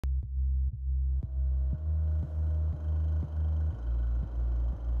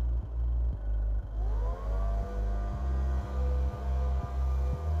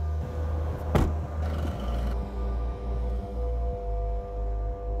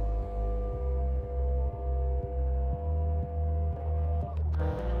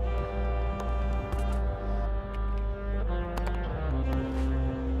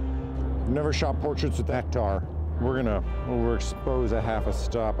Never shot portraits with Ektar. We're gonna overexpose a half a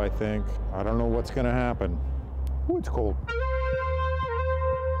stop, I think. I don't know what's gonna happen. Ooh, it's cold.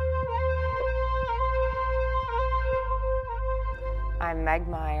 I'm Meg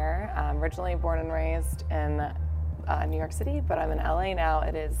Meyer. I'm originally born and raised in New York City, but I'm in LA now.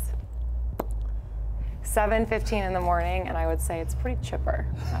 It is 7:15 in the morning, and I would say it's pretty chipper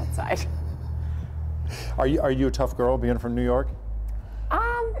outside. Are you a tough girl being from New York?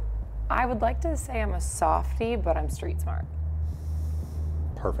 I would like to say I'm a softie, but I'm street smart.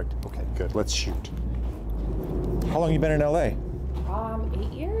 Perfect. Okay, good. Let's shoot. How long you been in LA?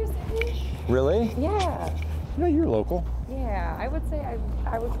 8 years-ish. Really? Yeah. Yeah, you're local. Yeah, I would say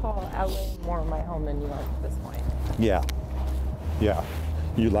I would call LA more my home than New York at this point. Yeah. Yeah.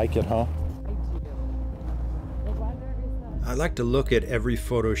 You like it, huh? I do. The weather is I like to look at every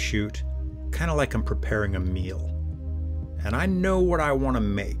photo shoot kind of like I'm preparing a meal. And I know what I want to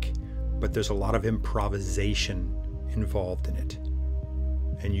make, but there's a lot of improvisation involved in it.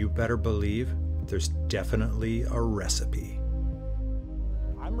 And you better believe there's definitely a recipe.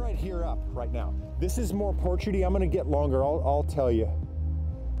 I'm right here up right now. This is more portraity. I'm gonna get longer, I'll tell you.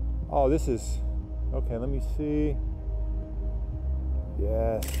 Oh, this is, okay, let me see.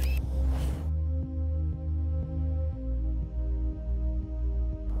 Yes.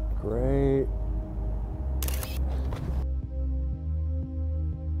 Great.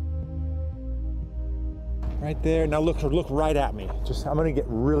 Right there. Now look right at me. Just, I'm gonna get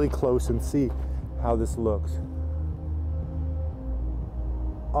really close and see how this looks.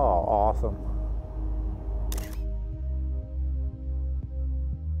 Oh, awesome.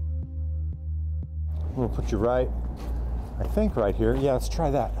 I'm gonna put you right, I think right here. Yeah, let's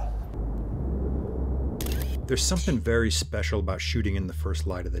try that. There's something very special about shooting in the first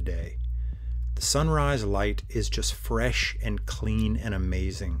light of the day. The sunrise light is just fresh and clean and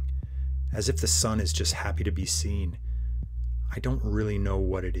amazing, as if the sun is just happy to be seen. I don't really know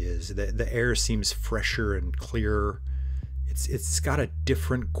what it is. The air seems fresher and clearer. It's got a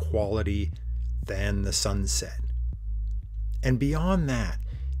different quality than the sunset. And beyond that,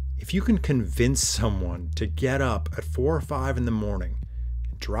 if you can convince someone to get up at 4 or 5 in the morning,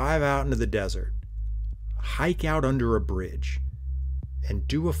 and drive out into the desert, hike out under a bridge, and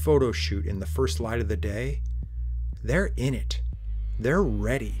do a photo shoot in the first light of the day, they're in it. They're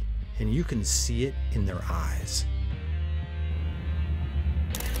ready, and you can see it in their eyes.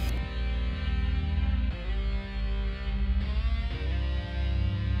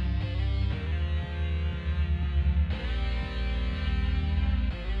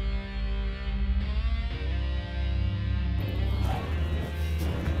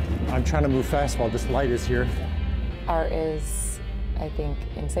 I'm trying to move fast while this light is here. Art is, I think,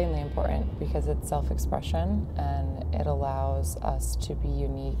 insanely important because it's self-expression and it allows us to be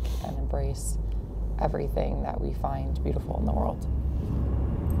unique and embrace everything that we find beautiful in the world.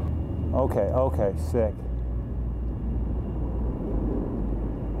 Okay, sick.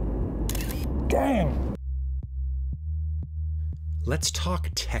 Dang! Let's talk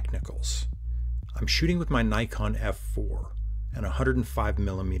technicals. I'm shooting with my Nikon F4 and a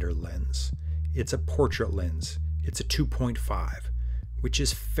 105mm lens. It's a portrait lens. It's a 2.5, which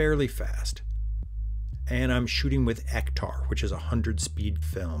is fairly fast. And I'm shooting with Ektar, which is a 100-speed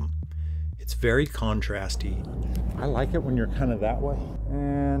film. It's very contrasty. I like it when you're kind of that way.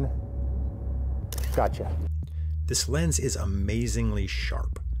 And gotcha. This lens is amazingly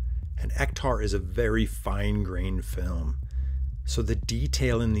sharp, and Ektar is a very fine-grained film. So the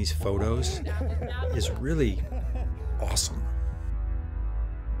detail in these photos is really awesome.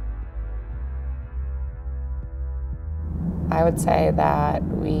 I would say that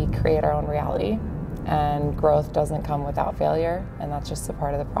we create our own reality and growth doesn't come without failure, and that's just a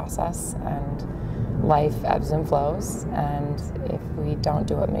part of the process, and life ebbs and flows, and if we don't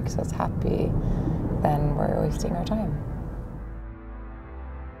do what makes us happy, then we're wasting our time.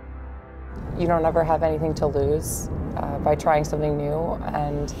 You don't ever have anything to lose by trying something new,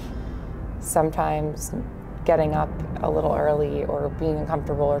 and sometimes getting up a little early or being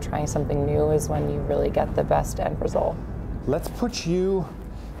uncomfortable or trying something new is when you really get the best end result. Let's put you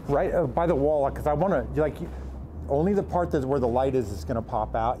right by the wall, because I want to, like, only the part that's where the light is going to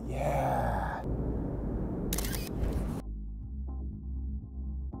pop out. Yeah.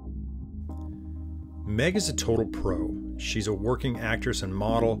 Meg is a total pro. She's a working actress and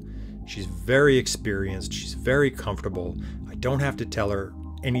model. She's very experienced. She's very comfortable. I don't have to tell her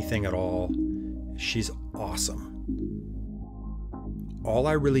anything at all. She's awesome. All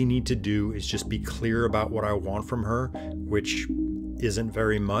I really need to do is just be clear about what I want from her, which isn't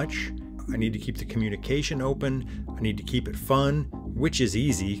very much. I need to keep the communication open. I need to keep it fun, which is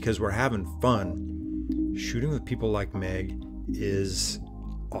easy because we're having fun. Shooting with people like Meg is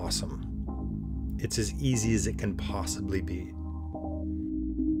awesome. It's as easy as it can possibly be.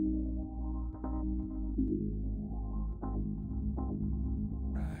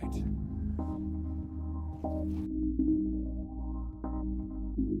 Right.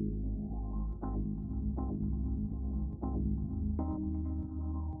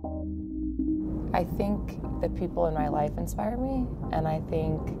 I think the people in my life inspire me, and I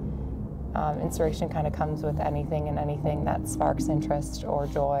think inspiration kind of comes with anything and anything that sparks interest or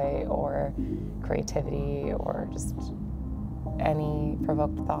joy or creativity or just any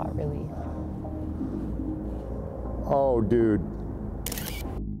provoked thought, really. Oh, dude.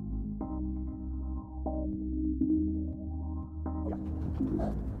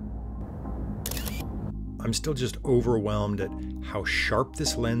 I'm still just overwhelmed at how sharp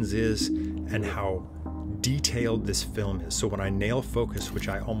this lens is and how detailed this film is. So when I nail focus, which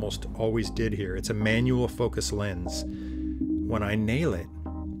I almost always did here, it's a manual focus lens. When I nail it,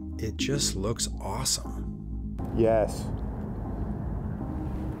 it just looks awesome. Yes.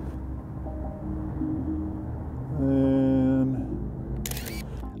 And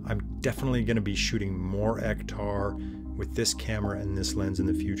I'm definitely going to be shooting more Ektar with this camera and this lens in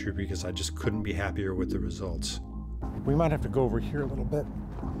the future because I just couldn't be happier with the results. we might have to go over here a little bit.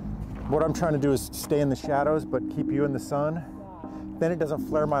 What I'm trying to do is stay in the shadows, but keep you in the sun. Then it doesn't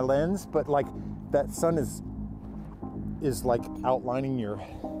flare my lens, but like that sun is like outlining your...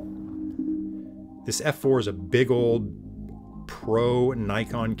 This f4 is a big old pro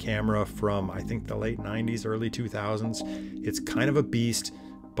Nikon camera from I think the late 90s, early 2000s. It's kind of a beast,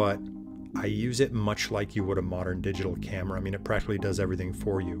 but I use it much like you would a modern digital camera. I mean, it practically does everything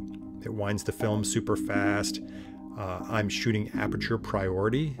for you. It winds the film super fast. I'm shooting aperture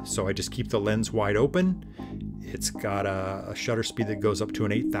priority, so I just keep the lens wide open. It's got a shutter speed that goes up to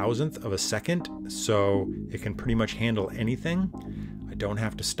an 8,000th of a second, so it can pretty much handle anything. I don't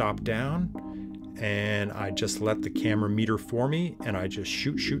have to stop down, and I just let the camera meter for me, and I just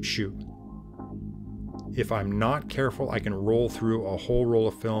shoot, shoot, shoot. If I'm not careful, I can roll through a whole roll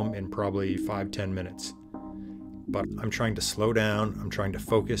of film in probably 5-10 minutes. But I'm trying to slow down, I'm trying to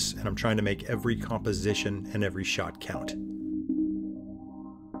focus, and I'm trying to make every composition and every shot count.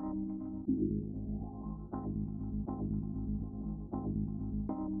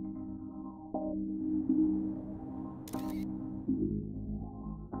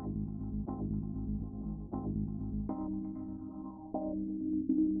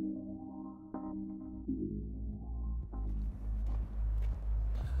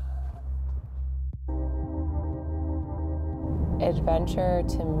 Adventure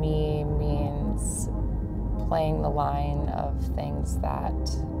to me means playing the line of things that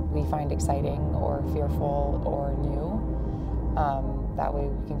we find exciting or fearful or new. That way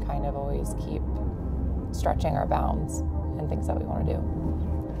we can kind of always keep stretching our bounds and things that we want to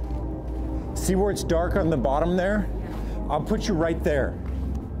do. See where it's dark on the bottom there? I'll put you right there.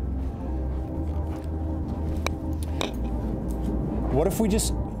 What if we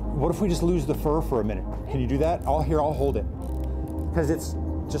just lose the fur for a minute? Can you do that? I'll hold it. Because it's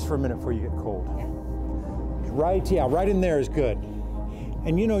just for a minute before you get cold. Right, yeah, right in there is good.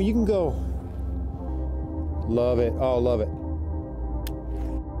 And you know, you can go, love it, oh, love it.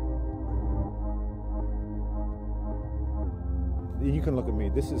 You can look at me,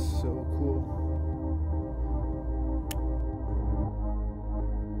 this is so cool.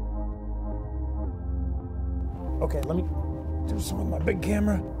 Okay, let me do some with my big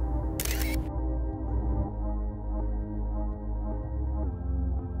camera.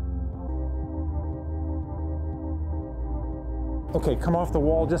 Okay, come off the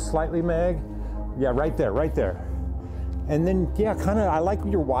wall just slightly, Meg. Yeah, right there, right there. And then, yeah, kind of, I like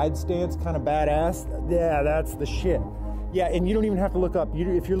your wide stance, kind of badass. Yeah, that's the shit. Yeah, and you don't even have to look up.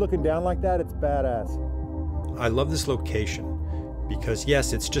 If you're looking down like that, it's badass. I love this location because,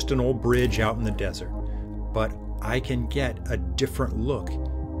 yes, it's just an old bridge out in the desert, but I can get a different look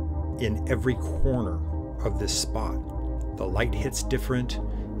in every corner of this spot. The light hits different.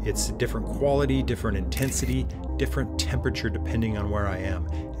 It's a different quality, different intensity, different temperature depending on where I am.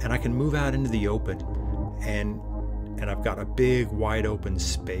 And I can move out into the open and I've got a big wide open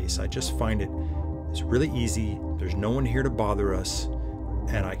space. I just find it's really easy. There's no one here to bother us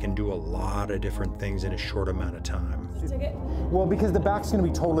and I can do a lot of different things in a short amount of time. Well, because the back's gonna be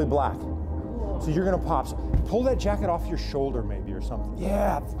totally black. So you're gonna pop. So pull that jacket off your shoulder maybe or something.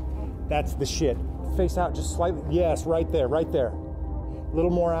 Yeah, that's the shit. Face out just slightly. Yes, right there, right there. A little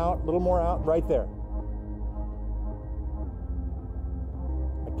more out, right there.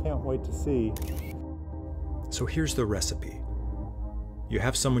 I can't wait to see. So here's the recipe. You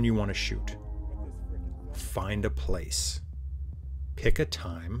have someone you want to shoot. Find a place. Pick a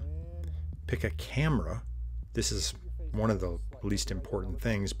time. Pick a camera. This is one of the least important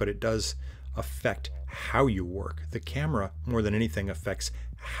things, but it does affect how you work. The camera, more than anything, affects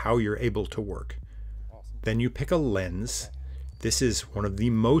how you're able to work. Then you pick a lens. This is one of the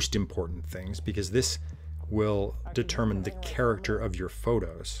most important things because this will determine the character of your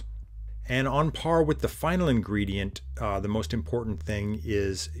photos. And on par with the final ingredient, the most important thing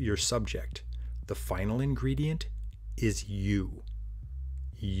is your subject. The final ingredient is you.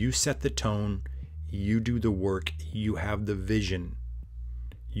 You set the tone, you do the work, you have the vision.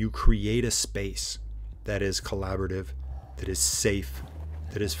 You create a space that is collaborative, that is safe,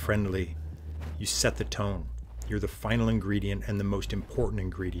 that is friendly. You set the tone. You're the final ingredient and the most important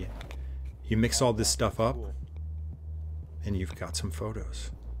ingredient. You mix all this stuff up, and you've got some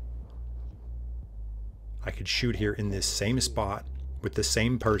photos. I could shoot here in this same spot with the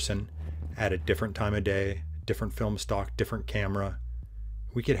same person at a different time of day, different film stock, different camera.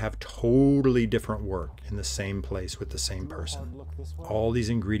 We could have totally different work in the same place with the same person. All these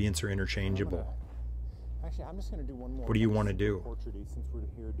ingredients are interchangeable. What do you want to do?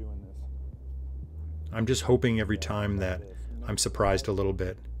 I'm just hoping every time that I'm surprised a little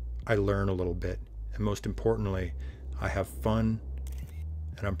bit, I learn a little bit, and most importantly, I have fun,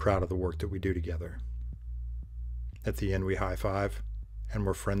 and I'm proud of the work that we do together. At the end, we high five, and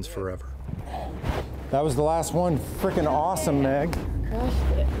we're friends forever. That was the last one. Freaking awesome, Meg.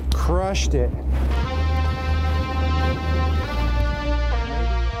 Crushed it. Crushed it.